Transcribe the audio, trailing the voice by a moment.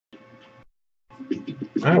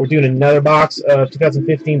Alright, we're doing another box of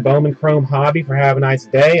 2015 Bowman Chrome Hobby for Have a Nice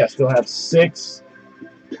Day. I still have 6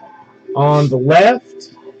 on the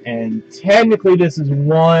left, and technically this is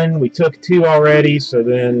 1. We took 2 already, so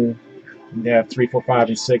then we have 3, 4, 5,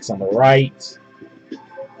 and 6 on the right.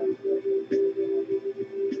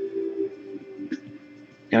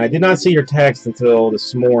 And I did not see your text until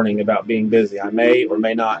this morning about being busy. I may or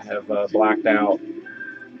may not have blacked out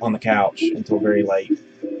on the couch until very late.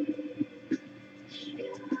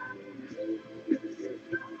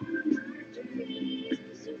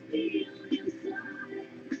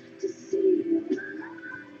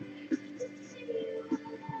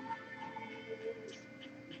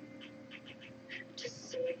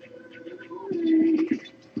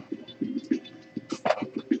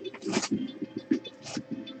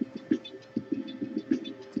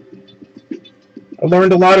 I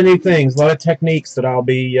learned a lot of new things, a lot of techniques that I'll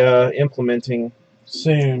be implementing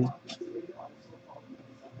soon.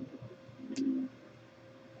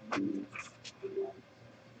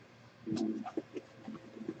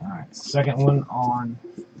 Alright, second one on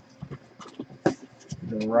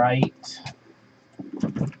the right.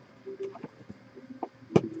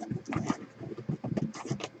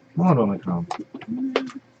 Come on, Bowman Chrome.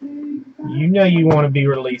 You know you want to be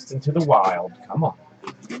released into the wild. Come on.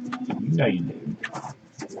 You know you do.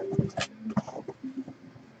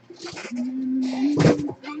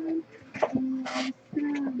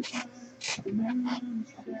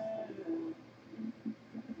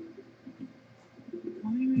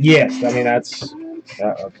 Yes, I mean that's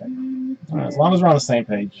okay. Right, as long as we're on the same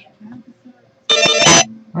page.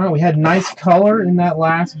 All right, we had nice color in that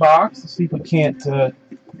last box. Let's see if we can't turn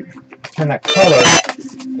that color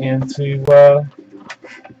into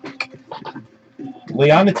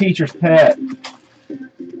Leon the teacher's pet.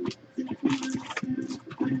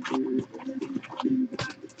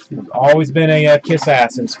 I've always been a kiss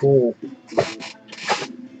ass in school.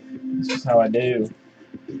 This is how I do.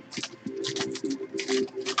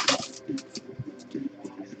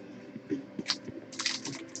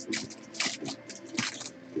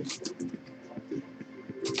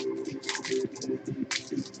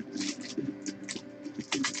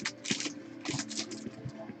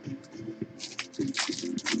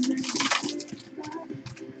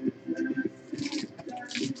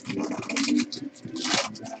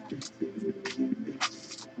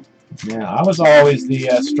 Yeah, I was always the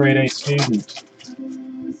straight A student.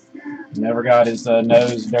 Never got his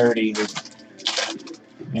nose dirty.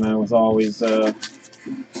 You know, was always doing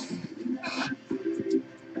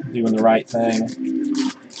the right thing.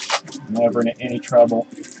 Never in any trouble.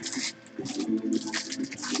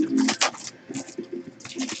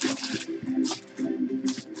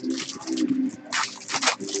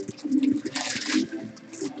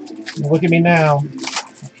 Look at me now,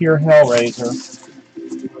 a pure hellraiser.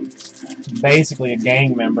 Basically a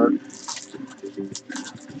gang member.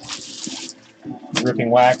 Ripping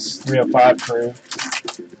Wax 305 crew.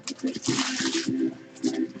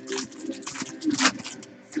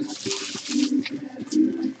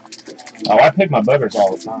 Oh, I pick my boogers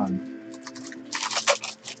all the time.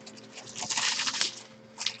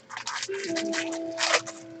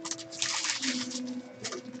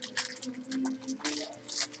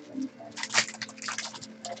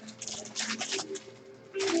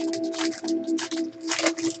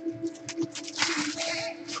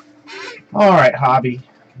 Alright, Hobby.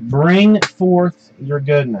 Bring forth your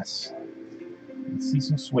goodness. Let's see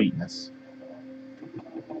some sweetness.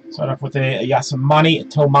 Start off with a Yasamani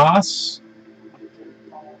Tomas.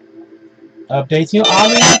 Updates. You know,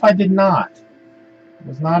 oddly enough, I did not. It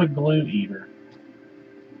was not a glue eater.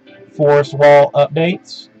 Forest wall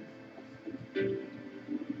updates.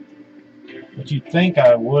 Which you'd think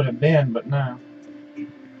I would have been, but no.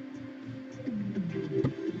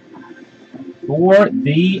 For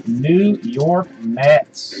the New York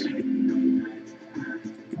Mets,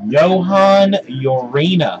 Johan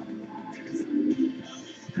Urena.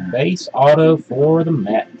 Base auto for the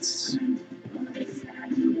Mets.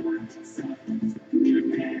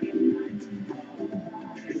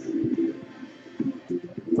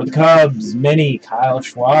 For the Cubs, mini Kyle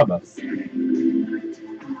Schwab. I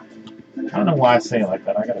don't know why I say it like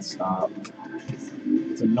that. I gotta stop.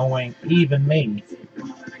 It's annoying, even me.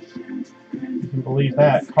 You can believe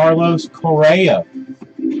that. Carlos Correa,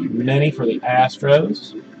 mini for the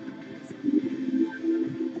Astros.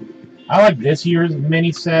 I like this year's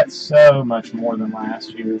mini set so much more than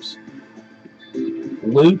last year's.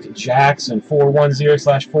 Luke Jackson,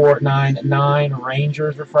 410/499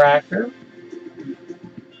 Rangers refractor.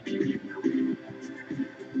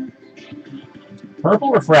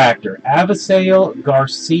 Purple refractor, Avisail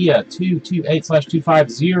Garcia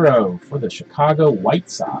 228/250 for the Chicago White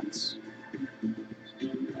Sox.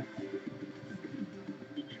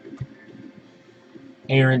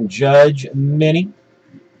 Aaron Judge mini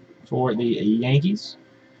for the Yankees.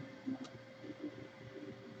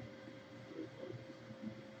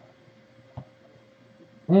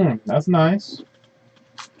 That's nice.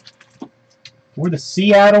 For the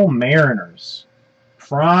Seattle Mariners,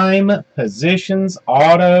 Prime Positions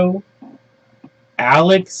Auto,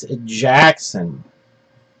 Alex Jackson.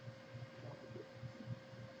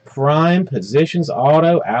 Prime Positions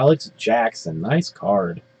Auto, Alex Jackson. Nice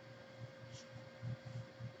card.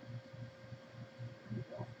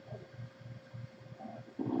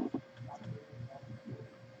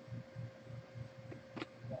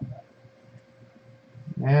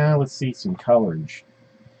 Now let's see some colorage.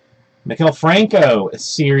 Maikel Franco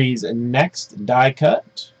Series Next die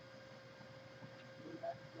cut.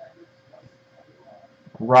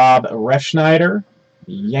 Rob Refsnyder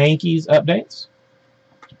Yankees updates.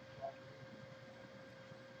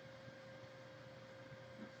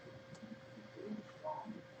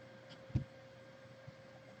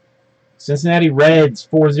 Cincinnati Reds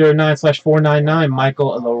 409/499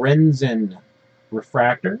 Michael Lorenzen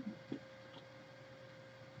refractor.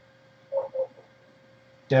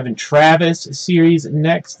 Devin Travis Series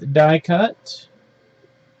Next die cut.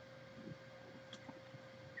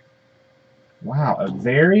 Wow, a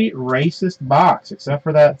very racist box, except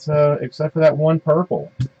for that one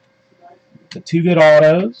purple. The two good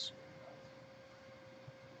autos.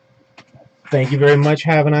 Thank you very much.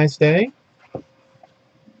 Have a nice day.